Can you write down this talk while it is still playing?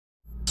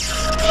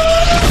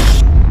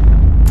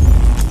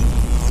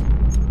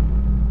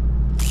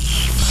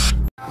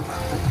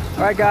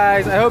Alright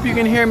guys, I hope you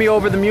can hear me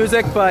over the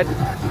music, but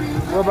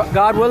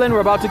God willing, we're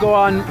about to go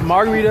on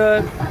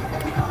Margaritaville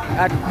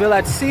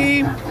at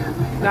sea.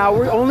 Now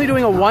we're only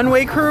doing a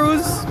one-way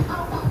cruise.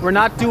 We're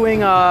not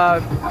doing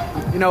we're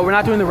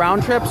not doing the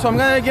round trip, so I'm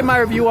gonna give my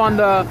review on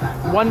the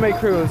one-way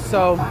cruise.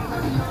 So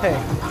hey,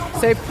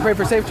 pray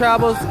for safe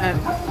travels, and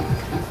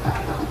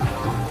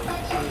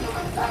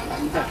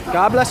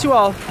God bless you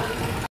all.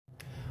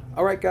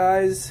 Alright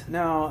guys,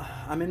 now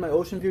I'm in my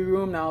ocean view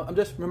room. Now I'm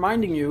just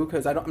reminding you,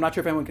 because I'm not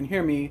sure if anyone can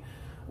hear me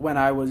when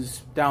I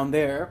was down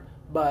there,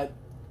 but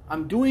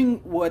I'm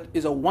doing what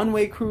is a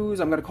one-way cruise.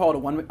 I'm gonna call it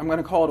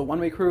a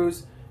one-way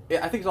cruise.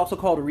 I think it's also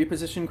called a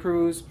reposition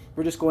cruise.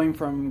 We're just going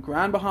from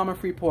Grand Bahama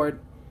Freeport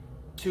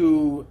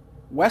to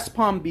West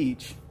Palm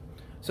Beach.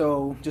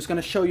 So just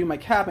gonna show you my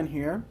cabin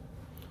here.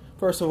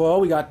 First of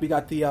all, we got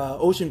the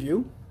ocean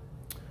view.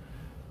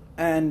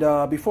 And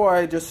before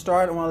I just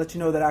start, I want to let you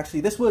know that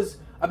actually this was,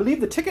 I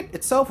believe the ticket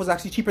itself was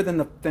actually cheaper than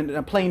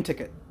a plane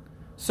ticket.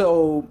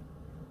 So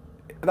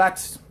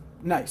that's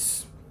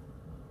nice.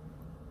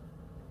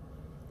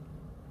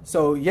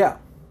 So yeah.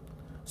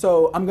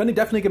 So I'm going to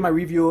definitely give my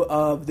review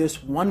of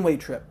this one-way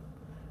trip.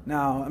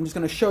 Now I'm just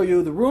going to show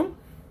you the room.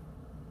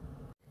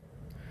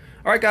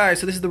 Alright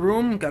guys, so this is the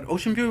room. Got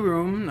ocean view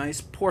room,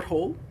 nice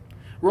porthole.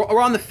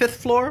 We're on the 5th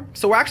floor,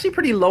 so we're actually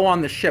pretty low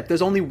on the ship.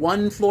 There's only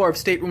 1 floor of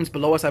staterooms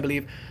below us, I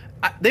believe.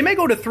 They may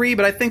go to 3,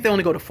 but I think they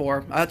only go to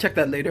 4. I'll check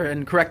that later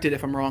and correct it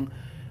if I'm wrong.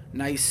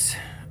 Nice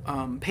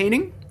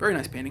painting, very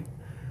nice painting.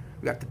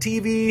 We got the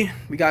TV.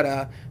 We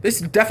got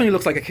this definitely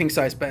looks like a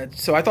king-size bed.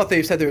 So I thought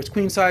they said there was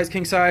queen size,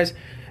 king size,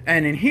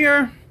 and in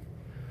here,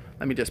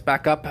 let me just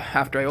back up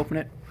after I open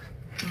it.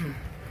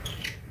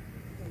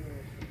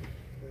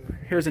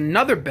 Here's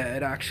another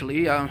bed,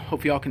 actually.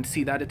 Hope y'all can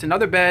see that. It's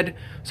another bed,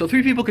 so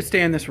 3 people could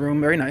stay in this room.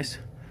 Very nice.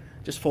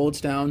 Just folds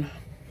down.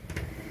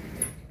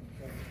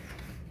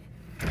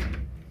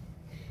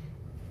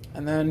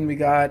 And then we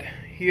got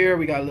here,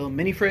 we got a little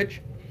mini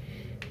fridge.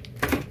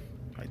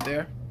 Right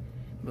there.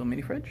 Little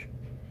mini fridge.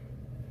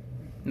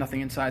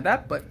 Nothing inside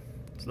that, but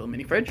it's a little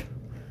mini fridge.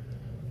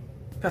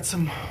 Got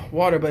some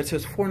water, but it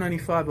says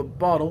 $4.95 a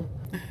bottle.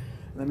 And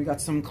then we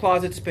got some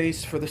closet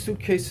space for the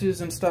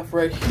suitcases and stuff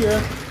right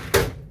here.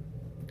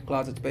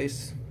 Closet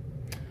space,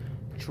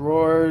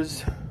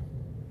 drawers,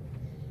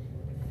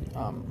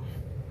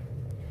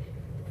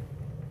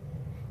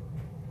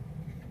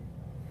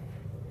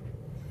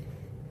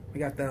 we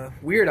got the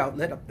weird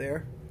outlet up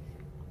there.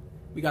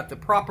 We got the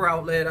proper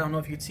outlet. I don't know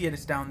if you can see it,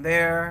 it's down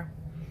there.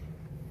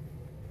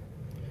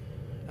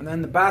 And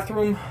then the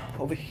bathroom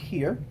over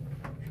here.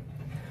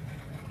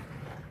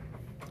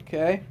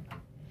 Okay.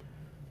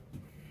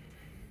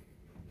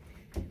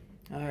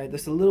 Alright,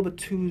 this is a little bit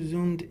too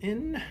zoomed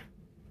in.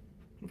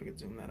 If I could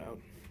zoom that out.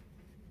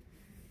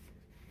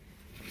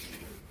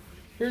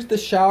 Here's the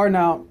shower.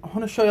 Now, I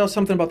want to show y'all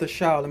something about the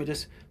shower. Let me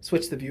just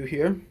switch the view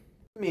here.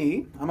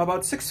 I'm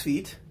about 6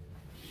 feet.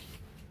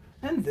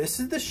 And this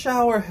is the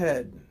shower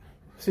head.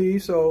 See,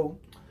 so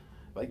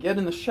if I get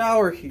in the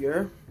shower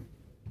here,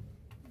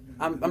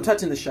 I'm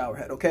touching the shower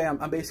head, okay?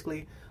 I'm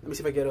basically, let me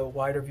see if I get a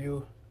wider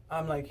view.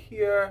 I'm like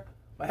here,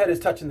 my head is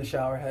touching the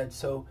shower head,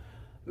 so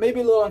maybe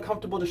a little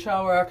uncomfortable to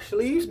shower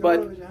actually,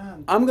 but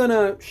I'm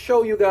gonna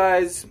show you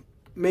guys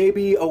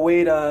maybe a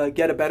way to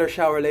get a better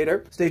shower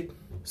later. Stay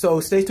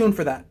tuned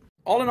for that.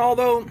 All in all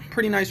though,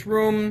 pretty nice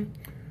room,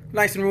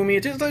 nice and roomy.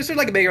 It's just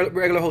like a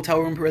regular hotel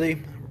room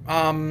really.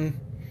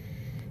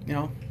 You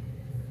know,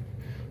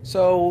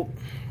 so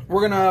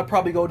we're gonna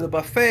probably go to the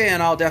buffet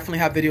and I'll definitely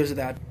have videos of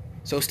that.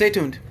 So stay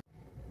tuned.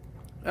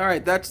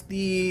 Alright, that's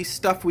the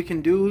stuff we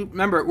can do.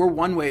 Remember, we're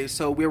one way,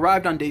 so we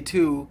arrived on day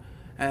 2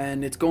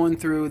 and it's going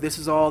through, this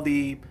is all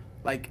the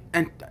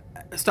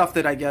stuff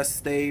that I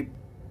guess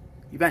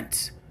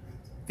events.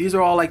 These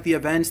are all like the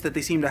events that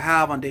they seem to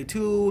have on day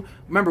 2.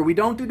 Remember, we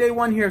don't do day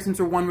 1 here since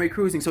we're one-way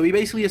cruising, so we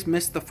basically just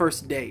missed the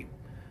first day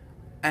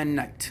and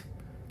night.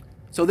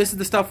 So this is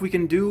the stuff we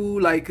can do,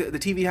 like the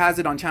TV has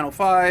it on channel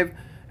 5,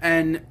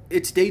 and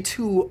it's day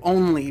 2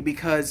 only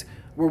because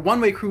we're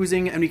one-way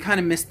cruising and we kind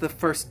of missed the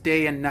first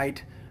day and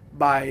night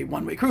by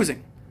one-way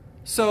cruising.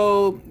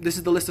 So this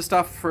is the list of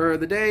stuff for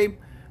the day.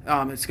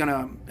 It's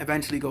gonna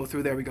eventually go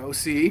through, there we go,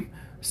 see?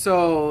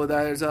 So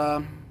there's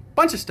a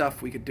bunch of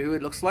stuff we could do,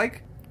 it looks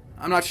like.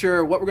 I'm not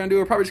sure what we're gonna do.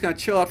 We're probably just gonna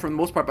chill out for the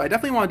most part, but I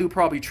definitely want to do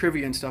probably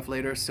trivia and stuff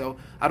later, so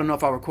I don't know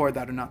if I'll record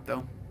that or not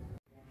though.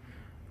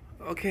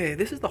 Okay,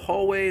 this is the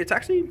hallway. It's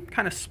actually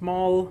kind of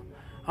small.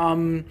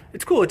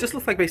 It's cool. It just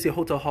looks like basically a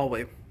hotel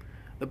hallway.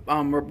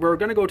 We're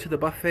gonna go to the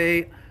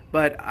buffet,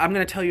 but I'm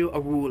gonna tell you a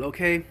rule,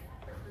 okay?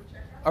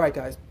 Alright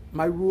guys,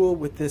 my rule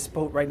with this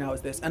boat right now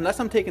is this. Unless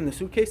I'm taking the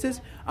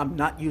suitcases, I'm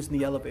not using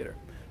the elevator.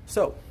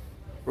 So,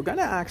 we're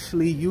gonna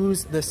actually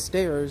use the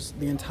stairs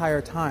the entire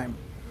time,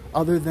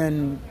 other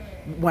than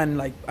when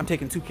like I'm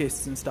taking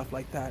suitcases and stuff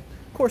like that.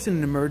 Of course in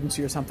an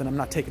emergency or something I'm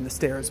not taking the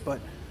stairs,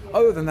 but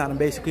other than that I'm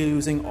basically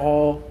using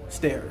all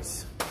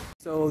stairs.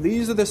 So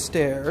these are the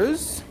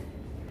stairs.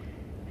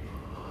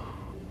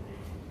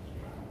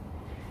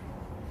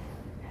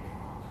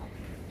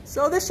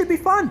 So this should be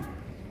fun.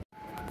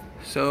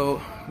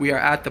 So we are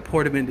at the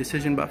Port of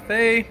Indecision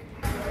buffet.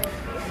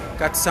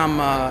 Got some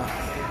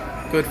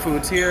good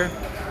foods here.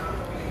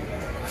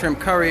 Shrimp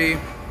curry,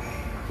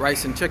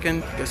 rice and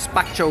chicken,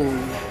 gazpacho.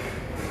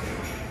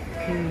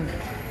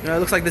 It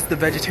looks like this is the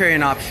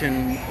vegetarian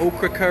option.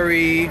 Okra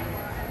curry,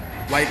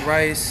 white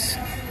rice,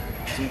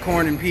 some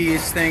corn and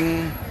peas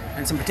thing,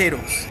 and some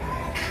potatoes.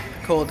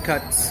 Cold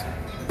cuts,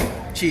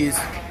 cheese,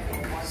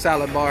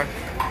 salad bar,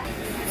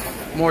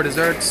 more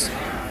desserts.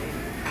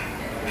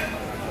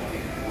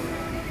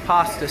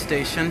 Pasta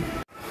station,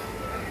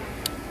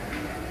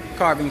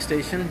 carving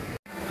station,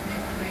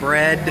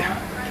 bread,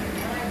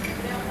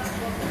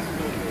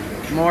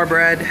 more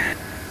bread,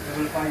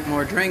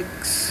 more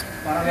drinks,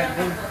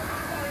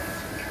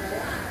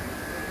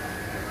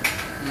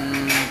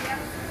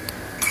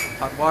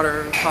 hot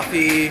water,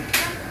 coffee,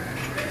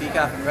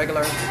 decaf and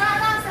regular,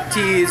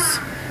 teas.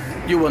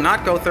 You will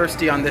not go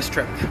thirsty on this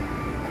trip.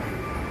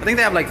 I think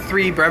they have like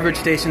 3 beverage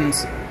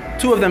stations.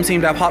 2 of them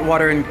seem to have hot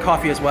water and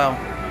coffee as well.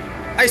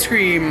 Ice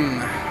cream.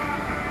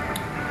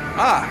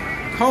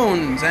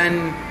 Cones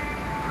and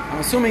I'm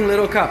assuming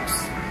little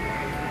cups.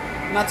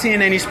 I'm not seeing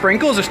any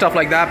sprinkles or stuff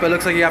like that, but it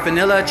looks like you have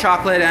vanilla,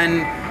 chocolate,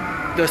 and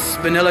this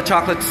vanilla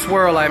chocolate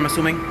swirl, I'm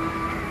assuming.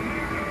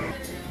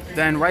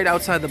 Then right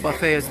outside the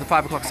buffet is the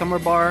 5 o'clock summer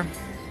bar.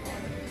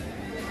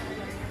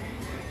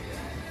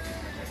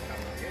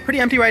 Pretty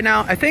empty right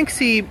now. I think,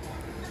 see,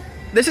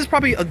 this is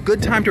probably a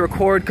good time to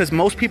record because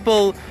most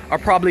people are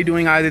probably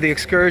doing either the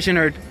excursion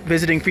or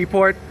visiting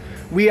Freeport.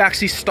 We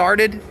actually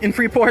started in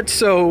Freeport,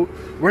 so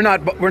we're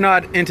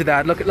not into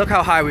that. Look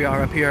how high we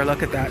are up here.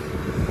 Look at that.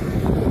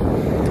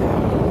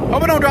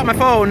 Hope I don't drop my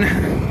phone.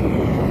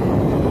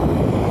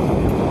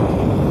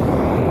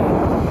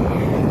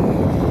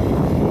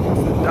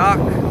 Dock.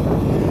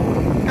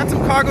 Got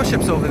some cargo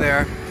ships over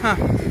there. Huh.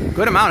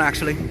 Good amount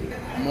actually.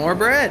 More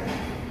bread.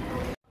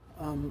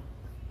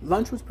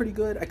 Lunch was pretty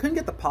good. I couldn't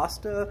get the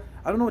pasta.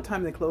 I don't know what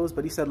time they closed,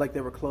 but he said like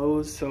they were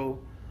closed, so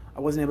I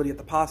wasn't able to get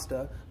the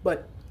pasta.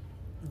 But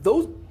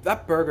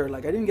that burger,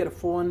 like I didn't get a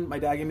full one. My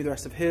dad gave me the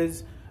rest of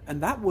his,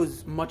 and that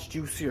was much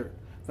juicier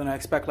than I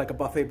expect like a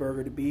buffet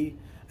burger to be.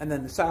 And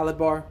then the salad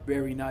bar,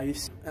 very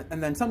nice.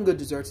 And then some good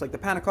desserts like the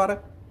panna cotta,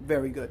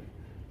 very good.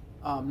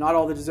 Not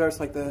all the desserts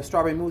like the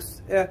strawberry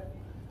mousse,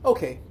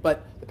 okay,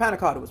 but the panna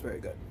cotta was very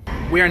good.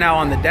 We are now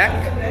on the deck.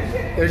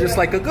 There's just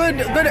like a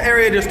good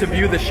area just to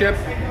view the ship.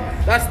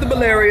 That's the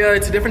Balearia.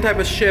 It's a different type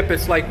of ship.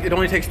 It's like it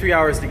only takes 3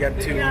 hours to get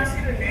to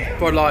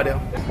Fort Lauderdale.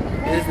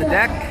 Here's the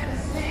deck.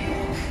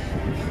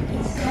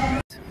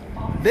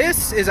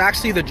 This is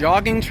actually the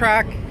jogging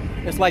track.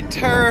 It's like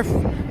turf,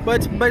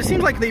 but it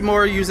seems like they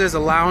more use it as a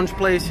lounge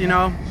place, you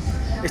know?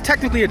 It's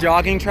technically a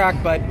jogging track,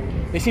 but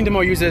they seem to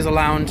more use it as a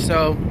lounge,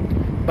 so,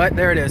 but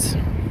there it is.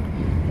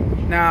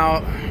 Now,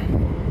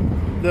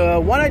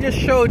 the one I just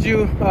showed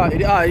you,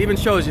 it even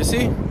shows you,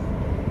 see?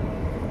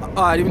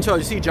 It even shows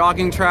you, see,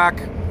 jogging track,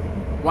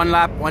 1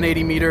 lap,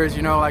 180 meters,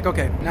 you know, like,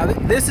 okay. Now,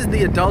 this is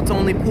the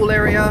adult-only pool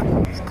area.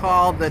 It's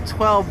called the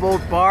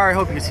 12-volt bar. I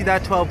hope you can see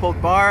that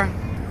 12-volt bar.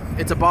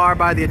 It's a bar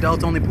by the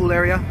adult-only pool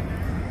area.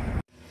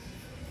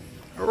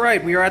 All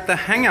right, we are at the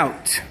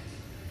hangout.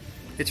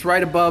 It's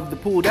right above the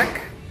pool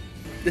deck.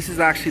 This is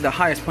actually the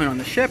highest point on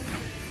the ship.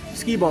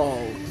 Skee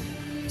ball,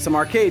 some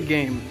arcade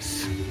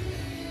games,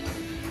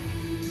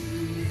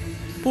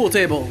 pool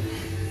table,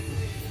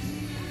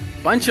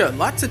 lots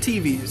of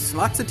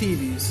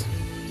TVs.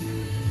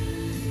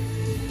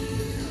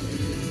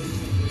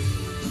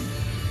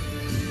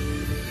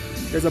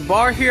 There's a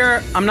bar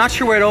here. I'm not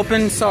sure where it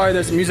opens. Sorry,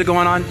 there's some music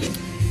going on.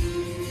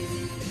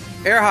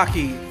 Air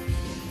hockey.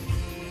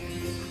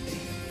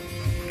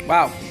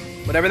 Wow,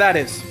 whatever that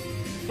is.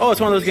 Oh,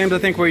 it's one of those games I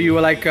think where you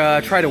like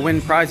try to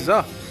win prizes.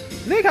 Oh,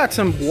 they got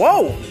some,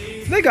 whoa!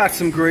 They got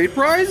some great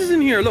prizes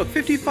in here. Look,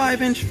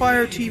 55-inch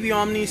Fire TV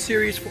Omni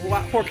Series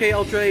 4K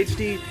Ultra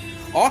HD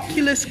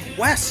Oculus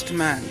Quest,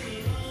 man.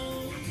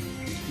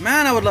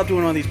 Man, I would love to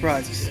win one of these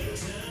prizes.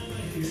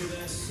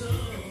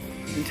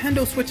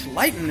 Nintendo Switch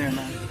Lite in there,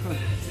 man. Huh.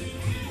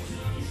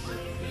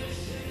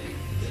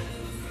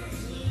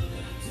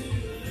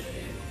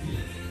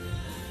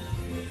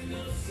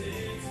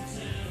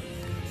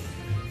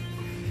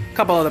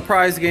 Couple other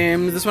prize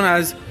games. This one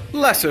has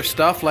lesser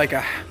stuff like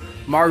a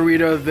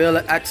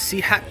Margaritaville at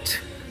Sea Hat.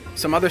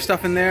 Some other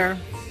stuff in there.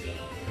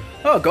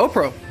 Oh, a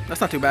GoPro.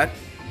 That's not too bad.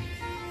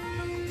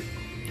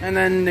 And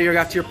then you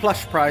got your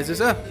plush prizes.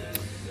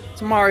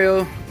 Some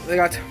Mario. They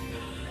got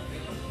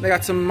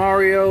some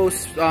Mario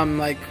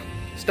like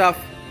stuff.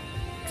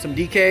 Some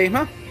DK.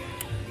 Huh?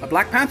 A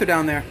Black Panther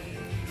down there.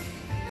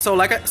 So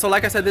like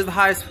I said, this is the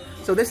highest.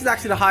 So this is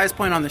actually the highest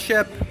point on the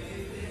ship,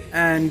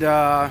 and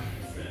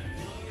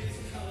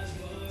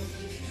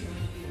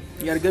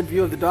you got a good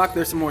view of the dock.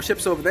 There's some more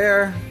ships over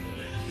there.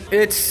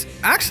 It's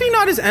actually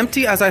not as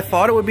empty as I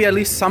thought it would be. At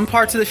least some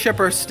parts of the ship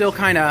are still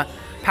kind of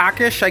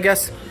packish. I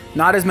guess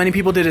not as many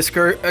people did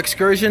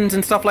excursions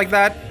and stuff like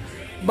that.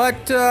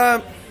 But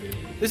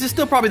this is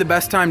still probably the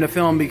best time to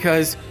film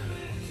because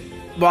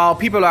while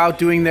people are out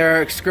doing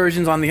their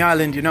excursions on the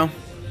island, you know,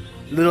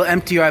 a little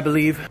emptier, I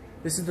believe.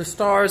 This is the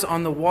Stars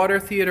on the Water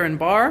Theater and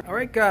Bar. All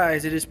right,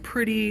 guys, it is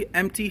pretty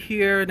empty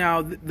here.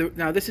 Now,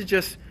 this is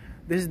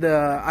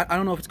the, I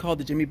don't know if it's called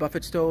the Jimmy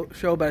Buffett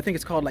show, but I think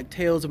it's called like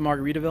Tales of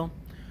Margaritaville.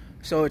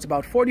 So it's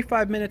about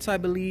 45 minutes, I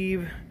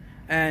believe.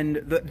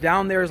 And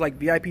down there is like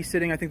VIP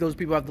sitting. I think those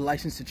people have the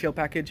license to chill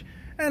package.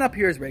 And up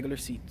here is regular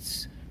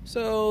seats.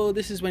 So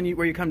this is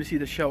where you come to see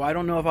the show. I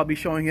don't know if I'll be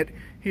showing it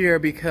here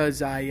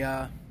because I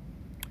don't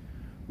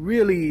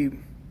really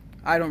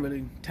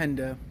tend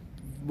to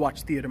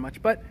watch theater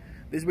much. But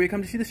this is where you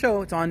come to see the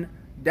show. It's on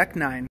Deck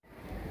 9.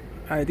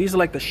 All right, these are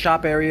like the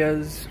shop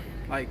areas.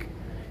 Like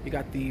you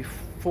got the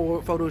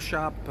photo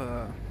shop.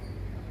 I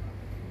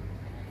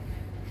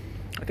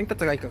think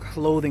that's like a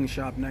clothing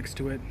shop next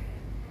to it.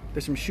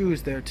 There's some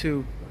shoes there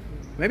too.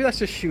 Maybe that's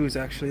just shoes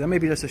actually. That may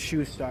be just a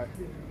shoe start.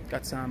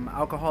 Got some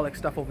alcoholic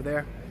stuff over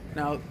there.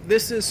 Now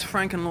this is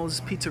Frank and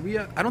Lowell's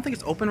Pizzeria. I don't think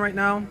it's open right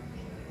now,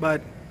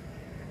 but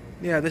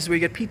yeah, this is where you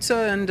get pizza.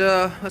 And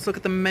let's look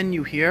at the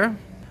menu here.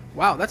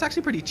 Wow, that's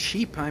actually pretty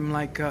cheap. I'm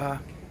like, are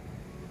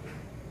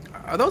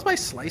those by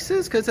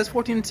slices? Because it says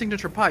 14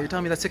 signature pie. You're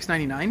telling me that's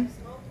 $6.99?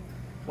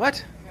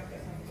 What?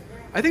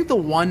 I think the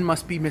one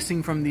must be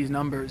missing from these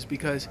numbers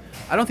because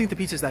I don't think the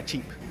pizza's that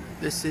cheap.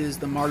 This is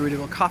the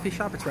Margaritaville coffee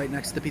shop. It's right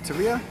next to the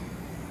pizzeria.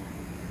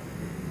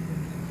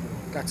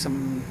 Got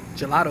some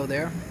gelato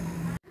there.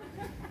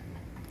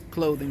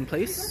 Clothing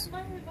place.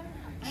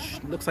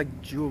 Looks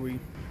like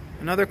jewelry.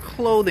 Another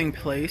clothing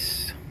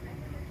place,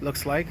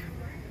 looks like.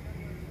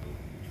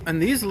 And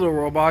these little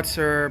robots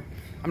are,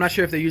 I'm not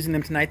sure if they're using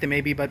them tonight, they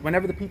may be, but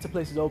whenever the pizza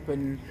place is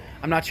open,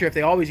 I'm not sure if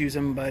they always use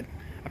them, but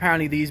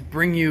apparently these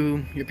bring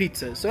you your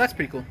pizzas, so that's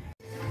pretty cool.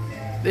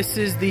 This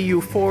is the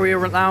Euphoria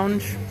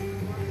Lounge.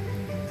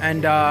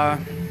 And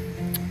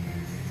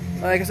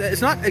like I said,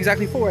 it's not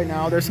exactly full right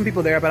now. There's some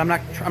people there, but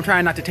I'm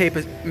trying not to tape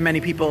as many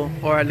people,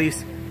 or at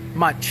least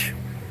much.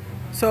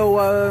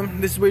 So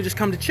this is where you just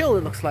come to chill,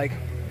 it looks like.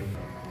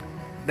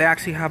 They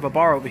actually have a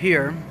bar over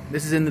here.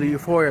 This is in the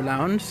Euphoria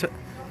Lounge. So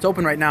it's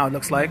open right now, it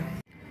looks like.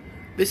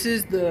 This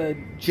is the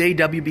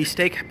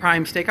JWB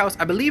Prime Steakhouse.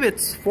 I believe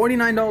it's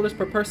 $49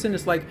 per person.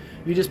 It's like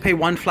you just pay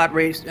one flat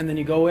rate and then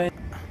you go in.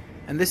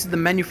 And this is the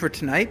menu for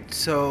tonight.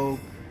 So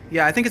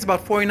yeah, I think it's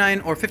about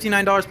 $49 or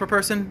 $59 per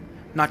person.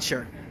 Not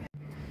sure.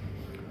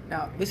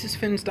 Now, this is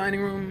Finn's dining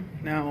room.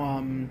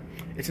 Now,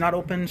 it's not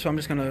open, so I'm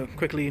just gonna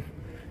quickly,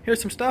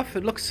 here's some stuff.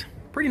 It looks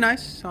pretty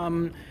nice.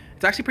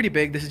 It's actually pretty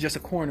big. This is just a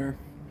corner.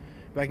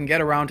 If I can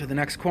get around to the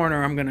next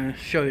corner, I'm gonna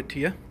show it to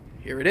you.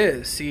 Here it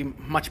is. See,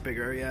 much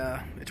bigger.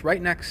 Yeah, it's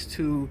right next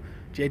to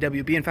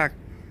JWB. In fact,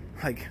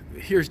 like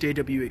here's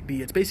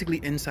JWB. It's basically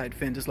inside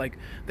Finn's. It's like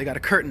they got a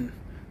curtain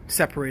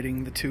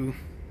separating the two.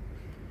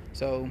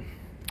 So,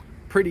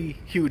 pretty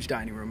huge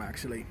dining room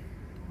actually.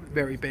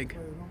 Very big.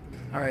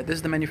 All right, this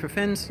is the menu for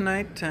Finn's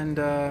tonight, and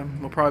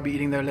we'll probably be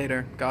eating there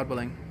later, God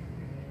willing.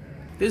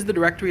 This is the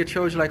directory. It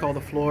shows you like all the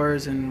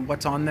floors and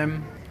what's on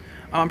them.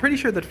 I'm pretty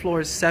sure that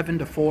floors 7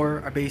 to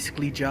 4 are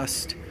basically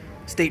just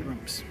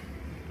staterooms.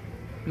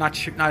 Not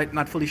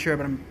fully sure,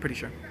 but I'm pretty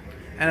sure.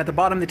 And at the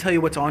bottom they tell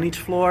you what's on each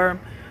floor,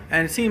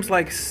 and it seems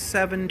like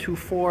 7 to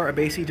 4 are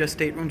basically just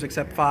staterooms,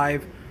 except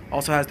 5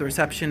 also has the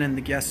reception and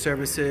the guest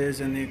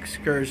services and the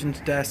excursions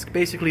desk,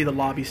 basically the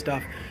lobby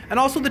stuff, and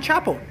also the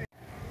chapel.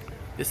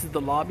 This is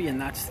the lobby, and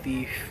that's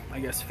the, I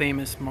guess,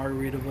 famous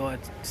Margaritaville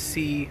at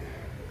Sea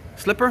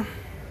slipper.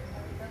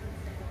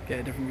 Get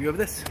a different view of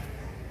this.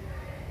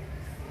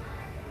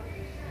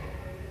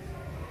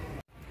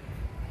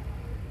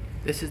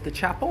 This is the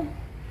chapel.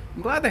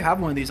 I'm glad they have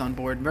one of these on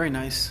board. Very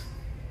nice.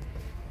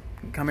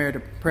 You can come here to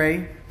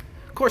pray.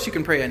 Of course you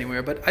can pray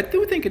anywhere, but I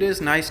do think it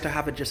is nice to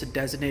have just a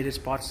designated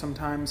spot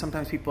sometimes.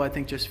 Sometimes people, I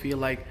think, just feel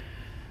like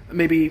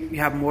maybe you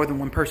have more than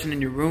one person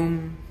in your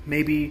room.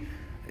 Maybe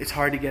it's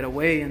hard to get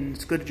away, and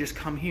it's good to just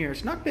come here.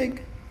 It's not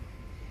big.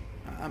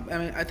 I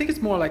mean, I think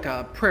it's more like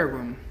a prayer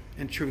room,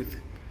 in truth.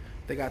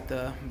 They got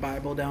the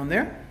Bible down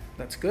there.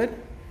 That's good.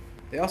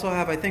 They also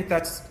have, I think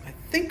that's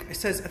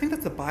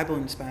the Bible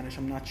in Spanish.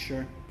 I'm not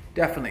sure.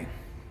 Definitely.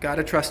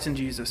 Gotta trust in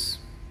Jesus.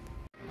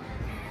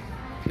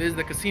 This is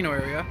the casino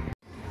area.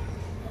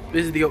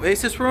 This is the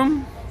Oasis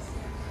room.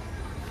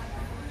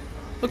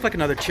 Looks like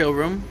another chill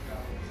room.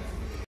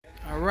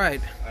 All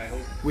right.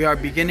 We are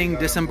beginning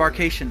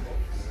disembarkation.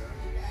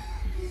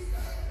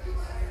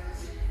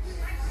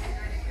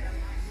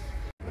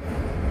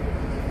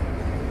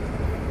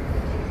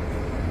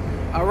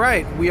 All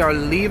right, we are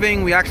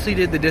leaving. We actually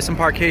did the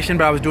disembarkation,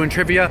 but I was doing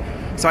trivia,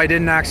 so I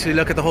didn't actually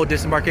look at the whole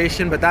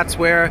disembarkation, but that's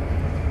where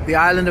the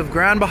island of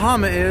Grand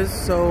Bahama is,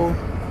 so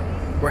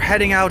we're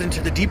heading out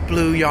into the deep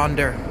blue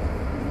yonder.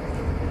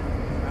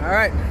 All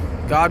right,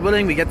 God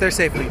willing, we get there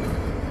safely.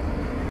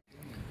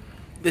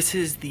 This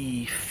is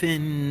the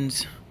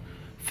Finn's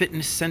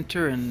Fitness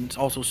Center and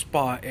also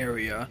spa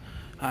area.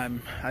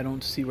 I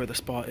don't see where the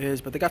spa is,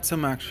 but they got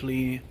some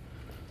actually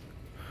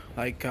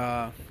like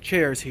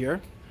chairs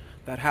here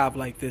that have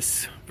like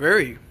this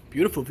very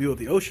beautiful view of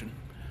the ocean.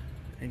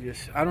 And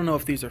just, I don't know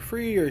if these are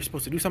free or you're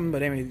supposed to do something,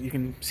 but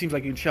anyway, seems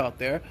like you can chill out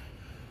there.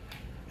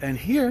 And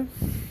here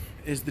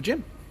is the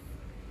gym.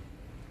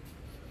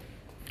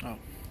 Oh,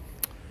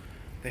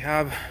 they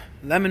have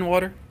lemon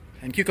water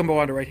and cucumber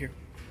water right here.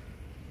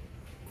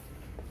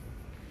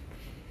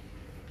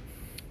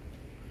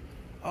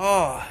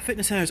 Oh,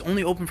 fitness center is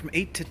only open from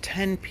 8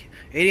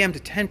 a.m. to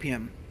 10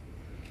 p.m.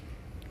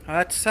 Oh,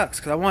 that sucks,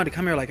 because I wanted to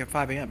come here like at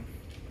 5 a.m.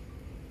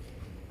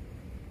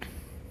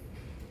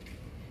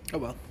 Oh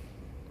well.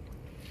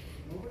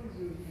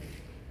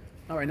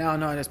 Not right now,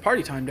 no, it's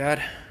party time,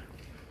 Dad.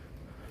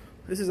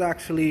 This is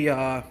actually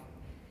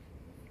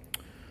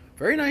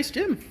very nice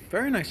gym.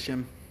 Very nice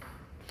gym.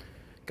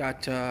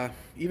 Got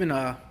even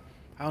I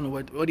don't know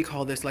what do you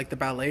call this, like the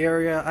ballet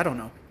area? I don't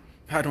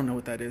know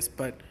what that is,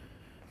 but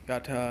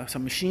got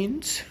some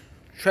machines,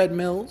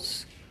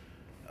 treadmills,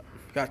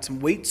 got some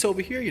weights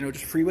over here, you know,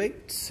 just free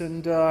weights,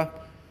 and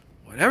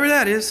whatever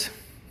that is.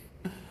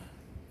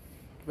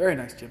 Very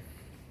nice gym.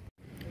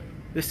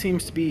 This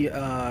seems to be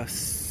a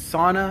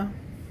sauna.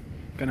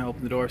 I'm gonna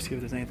open the door, see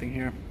if there's anything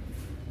here.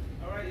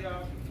 All right,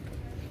 y'all.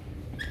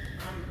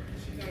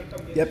 She's gonna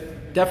come get Yep,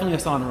 you. definitely a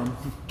sauna room.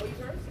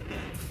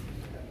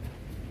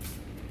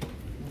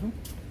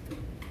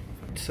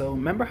 So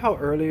remember how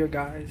earlier,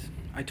 guys,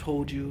 I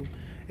told you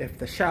if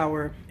the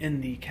shower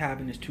in the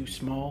cabin is too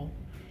small,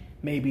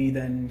 maybe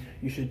then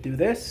you should do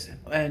this.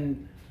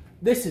 And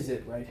this is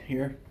it right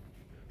here.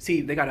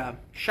 See, they got a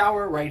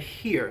shower right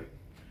here.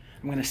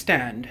 I'm gonna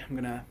stand. I'm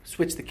gonna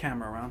switch the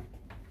camera around.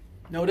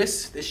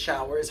 Notice this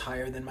shower is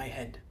higher than my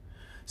head.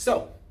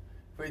 So,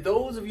 for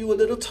those of you a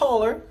little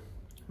taller,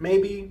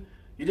 maybe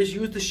you just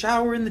use the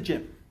shower in the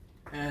gym.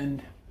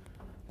 And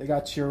they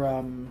got your,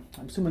 I'm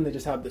assuming they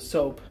just have the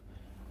soap.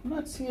 I'm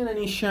not seeing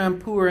any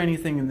shampoo or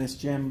anything in this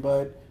gym,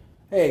 but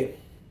hey,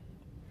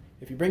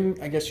 if you bring,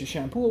 I guess, your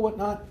shampoo or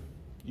whatnot,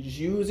 you just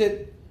use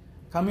it.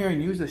 Come here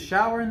and use the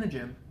shower in the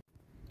gym.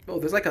 Oh,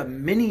 there's like a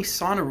mini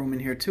sauna room in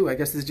here too. I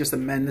guess this is just a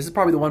men. This is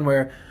probably the one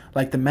where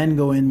like the men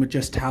go in with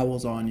just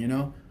towels on, you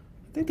know?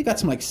 I think they got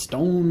some like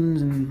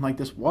stones and like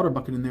this water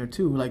bucket in there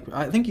too. Like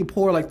I think you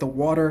pour like the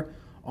water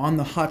on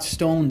the hot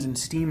stones and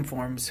steam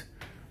forms.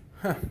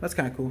 Huh, that's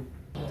kind of cool.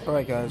 All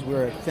right, guys,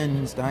 we're at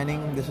Finn's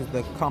Dining. This is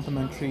the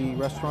complimentary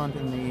restaurant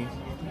in the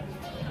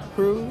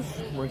cruise.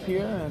 We're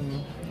here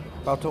and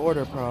about to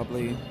order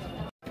probably.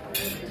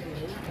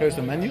 Here's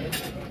the menu.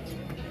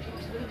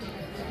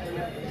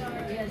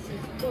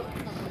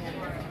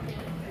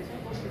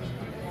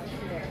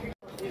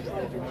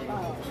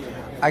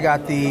 I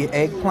got the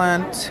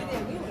eggplant.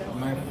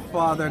 My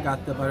father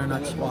got the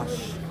butternut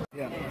squash.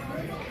 Yeah.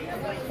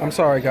 I'm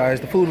sorry,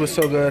 guys. The food was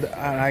so good,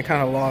 and I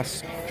kind of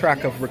lost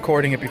track of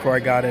recording it before I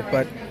got it.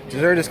 But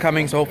dessert is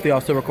coming, so hopefully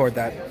I'll still record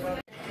that.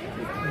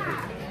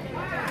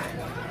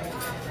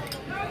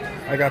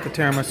 I got the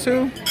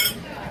tiramisu.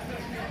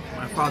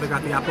 My father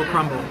got the apple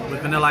crumble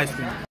with vanilla ice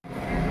cream.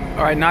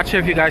 All right, not sure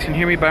if you guys can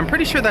hear me, but I'm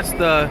pretty sure that's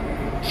the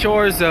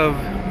shores of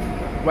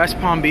West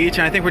Palm Beach,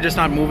 and I think we're just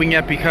not moving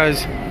yet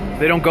because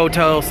they don't go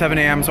till 7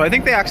 a.m. So I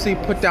think they actually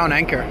put down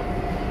anchor.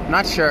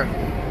 Not sure.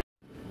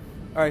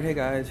 All right, hey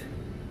guys.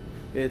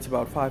 It's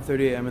about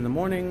 5:30 a.m. in the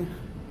morning.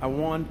 I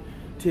wanted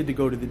to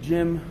go to the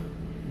gym,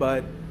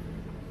 but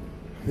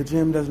the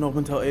gym doesn't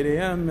open till 8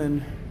 a.m.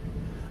 and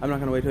I'm not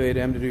gonna wait till 8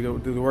 a.m. to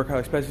do the workout,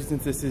 especially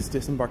since this is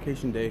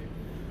disembarkation day.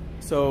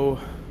 So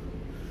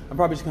I'm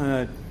probably just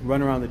gonna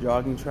run around the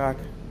jogging track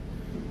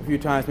a few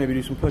times, maybe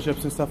do some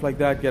push-ups and stuff like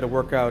that, get a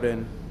workout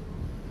in.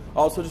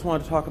 Also, just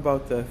wanted to talk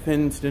about the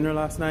Finn's dinner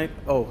last night.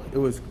 Oh, it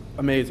was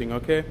amazing,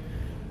 okay?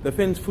 The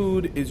Finn's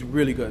food is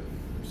really good.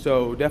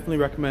 So definitely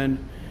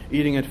recommend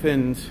eating at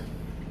Finn's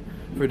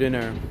for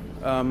dinner.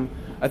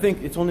 I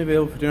think it's only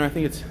available for dinner. I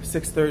think it's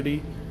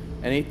 6:30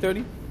 and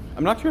 8:30.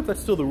 I'm not sure if that's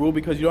still the rule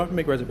because you don't have to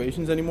make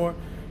reservations anymore.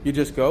 You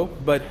just go,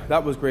 but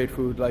that was great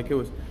food. Like it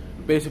was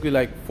basically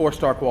like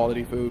 4-star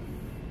quality food.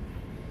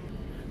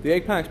 The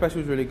eggplant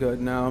especially was really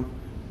good. Now,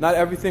 not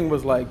everything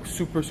was like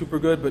super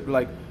good, but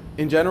like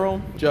in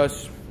general,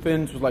 just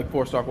Finn's was like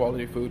 4-star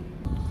quality food.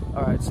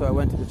 All right, so I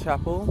went to the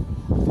chapel,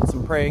 did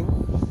some praying,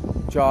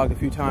 jogged a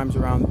few times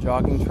around the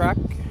jogging track,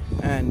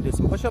 and did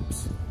some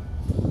push-ups.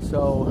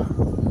 So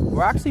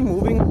we're actually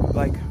moving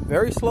like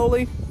very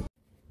slowly.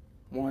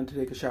 Wanted to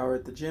take a shower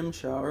at the gym,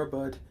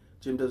 but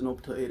gym doesn't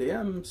open till 8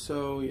 a.m.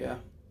 So yeah,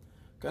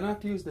 gonna have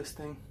to use this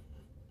thing.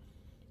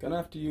 Gonna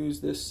have to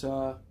use this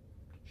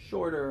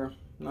shorter,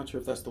 I'm not sure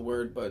if that's the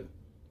word, but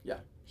yeah,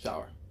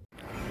 shower.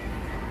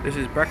 This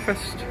is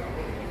breakfast.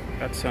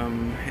 Got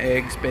some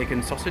eggs,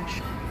 bacon,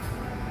 sausage,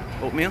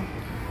 oatmeal,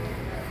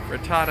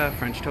 frittata,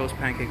 French toast,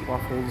 pancake,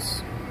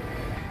 waffles,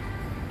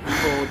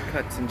 cold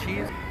cuts and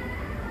cheese,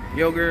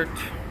 yogurt,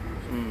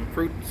 some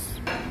fruits,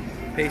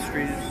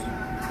 pastries,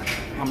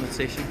 omelet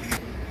station.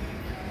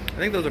 I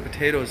think those are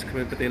potatoes,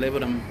 but they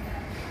labeled them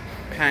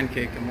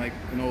pancake. I'm like,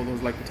 no,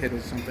 those like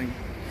potatoes or something.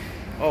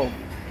 Oh,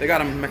 they got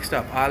them mixed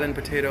up. Island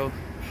potato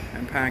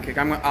and pancake.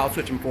 I'll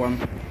switch them for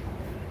them.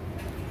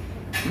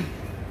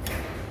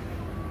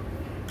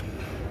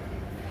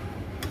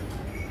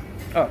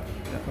 Oh,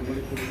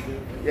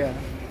 yeah.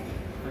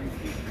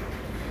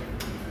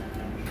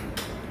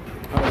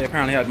 Oh, they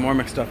apparently had more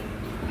mixed up.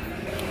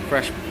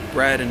 Fresh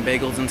bread and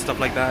bagels and stuff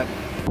like that.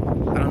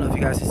 I don't know if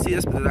you guys can see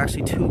this, but there's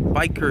actually two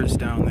bikers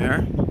down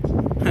there.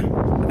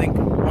 I think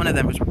one of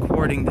them is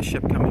recording the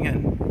ship coming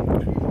in.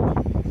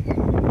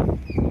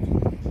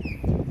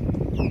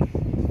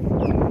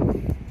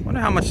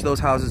 Wonder how much those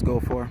houses go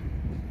for.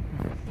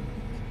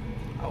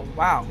 Oh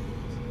wow.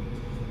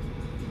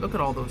 Look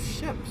at all those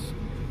ships.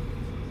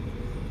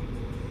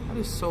 That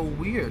is so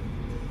weird.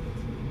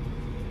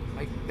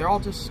 Like, they're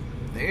all just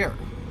there.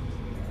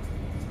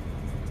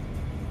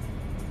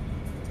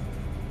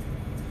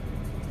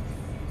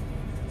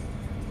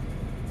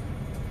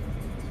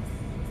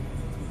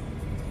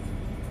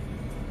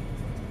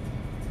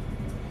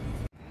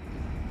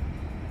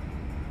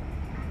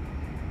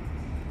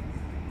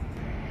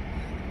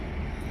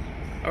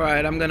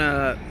 Alright, I'm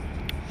gonna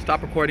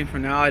stop recording for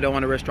now. I don't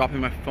want to risk dropping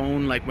my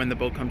phone like when the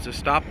boat comes to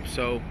stop,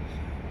 so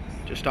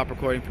just stop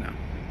recording for now.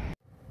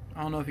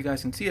 I don't know if you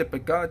guys can see it,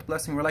 but God's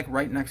blessing, we're like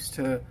right next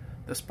to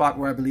the spot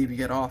where I believe you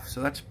get off,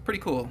 so that's pretty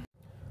cool.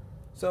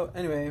 So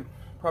anyway,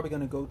 probably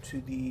gonna go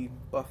to the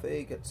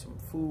buffet, get some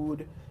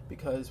food,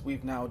 because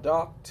we've now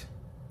docked,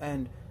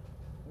 and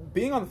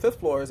being on the 5th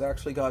floor is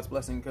actually God's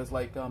blessing, because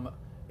like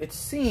it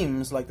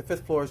seems like the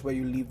 5th floor is where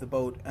you leave the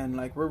boat, and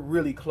like we're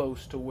really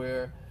close to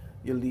where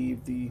you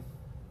leave the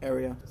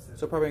area.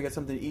 So probably gonna get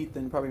something to eat,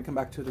 then probably gonna come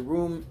back to the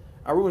room.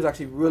 Our room is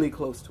actually really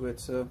close to it,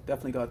 so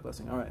definitely God's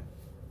blessing. All right.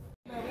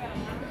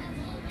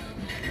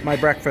 My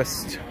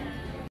breakfast.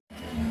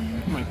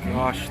 Oh my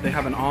gosh, they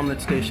have an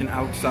omelet station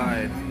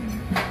outside.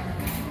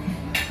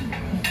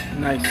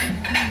 Nice.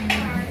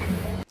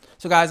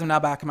 So guys, I'm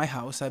now back in my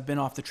house. I've been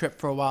off the trip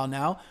for a while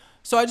now.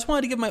 So I just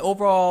wanted to give my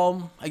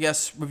overall, I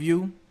guess,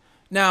 review.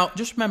 Now,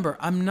 just remember,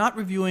 I'm not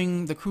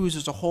reviewing the cruise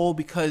as a whole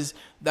because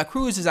that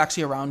cruise is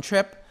actually a round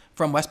trip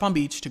from West Palm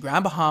Beach to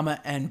Grand Bahama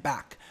and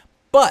back.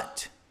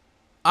 But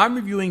I'm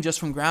reviewing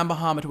just from Grand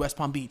Bahama to West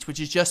Palm Beach, which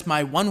is just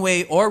my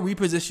one-way or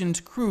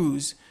repositioned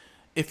cruise,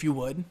 if you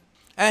would.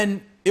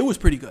 And it was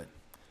pretty good.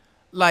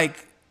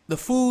 Like, the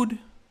food,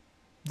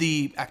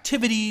 the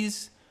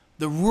activities,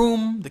 the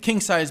room, the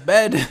king-size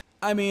bed.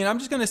 I mean, I'm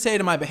just going to say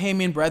to my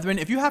Bahamian brethren,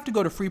 if you have to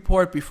go to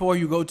Freeport before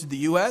you go to the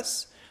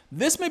U.S.,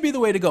 this may be the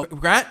way to go.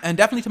 And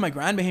definitely to my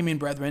Grand Bahamian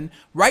brethren,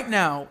 right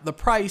now, the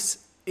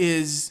price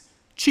is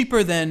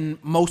cheaper than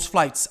most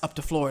flights up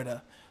to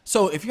Florida.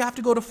 So if you have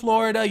to go to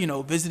Florida, you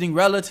know, visiting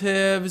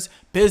relatives,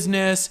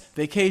 business,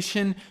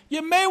 vacation,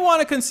 you may want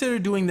to consider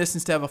doing this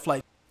instead of a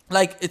flight.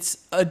 Like,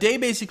 it's a day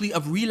basically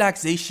of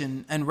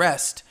relaxation and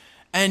rest.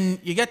 And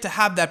you get to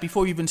have that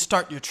before you even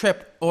start your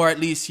trip, or at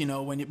least, you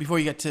know, before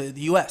you get to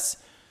the US.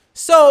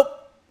 So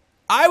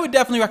I would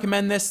definitely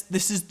recommend this.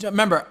 This is,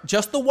 remember,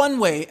 just the one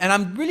way, and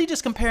I'm really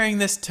just comparing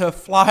this to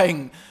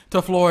flying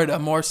to Florida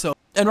more so.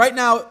 And right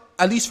now,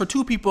 at least for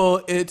 2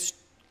 people, it's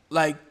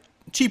like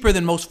cheaper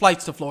than most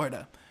flights to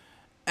Florida.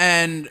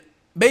 And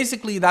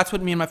basically, that's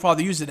what me and my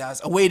father use it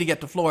as, a way to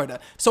get to Florida.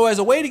 So as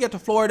a way to get to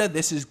Florida,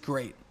 this is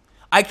great.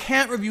 I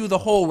can't review the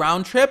whole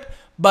round trip,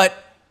 but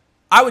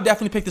I would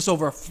definitely pick this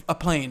over a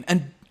plane,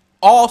 and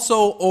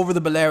also over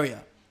the Balearia.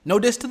 No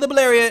diss to the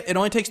Balearia, it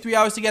only takes 3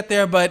 hours to get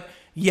there, but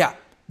yeah.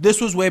 This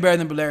was way better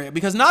than Balearia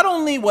because not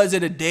only was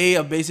it a day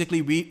of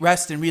basically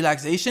rest and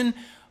relaxation,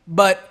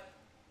 but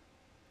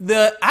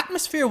the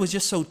atmosphere was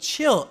just so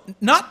chill.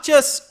 Not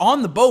just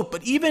on the boat,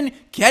 but even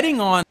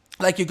getting on.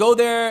 Like, you go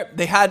there,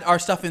 they had our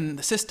stuff in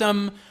the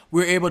system.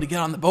 We were able to get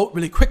on the boat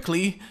really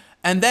quickly.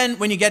 And then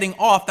when you're getting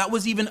off, that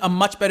was even a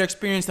much better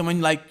experience than when,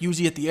 like,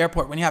 usually at the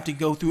airport when you have to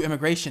go through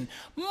immigration.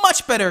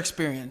 Much better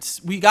experience.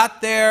 We got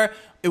there.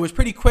 It was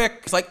pretty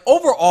quick. It's like,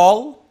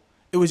 overall,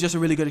 it was just a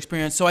really good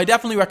experience. So I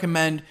definitely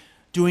recommend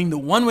doing the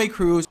one-way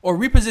cruise or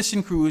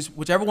reposition cruise,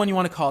 whichever one you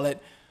want to call it,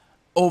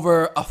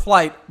 over a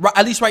flight,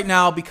 at least right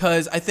now,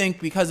 because I think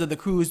because of the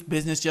cruise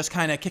business just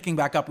kind of kicking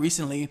back up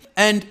recently.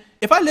 And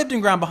if I lived in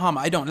Grand Bahama,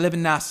 I don't live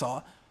in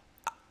Nassau,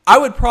 I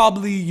would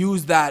probably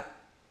use that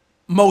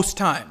most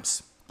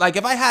times. Like,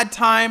 if I had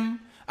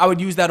time, I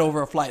would use that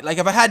over a flight. Like,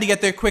 if I had to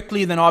get there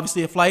quickly, then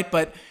obviously a flight.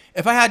 But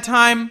if I had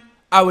time,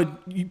 I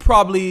would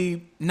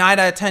probably 9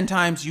 out of 10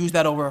 times use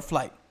that over a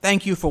flight.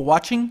 Thank you for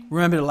watching.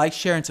 Remember to like,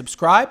 share, and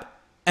subscribe.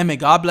 And may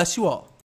God bless you all.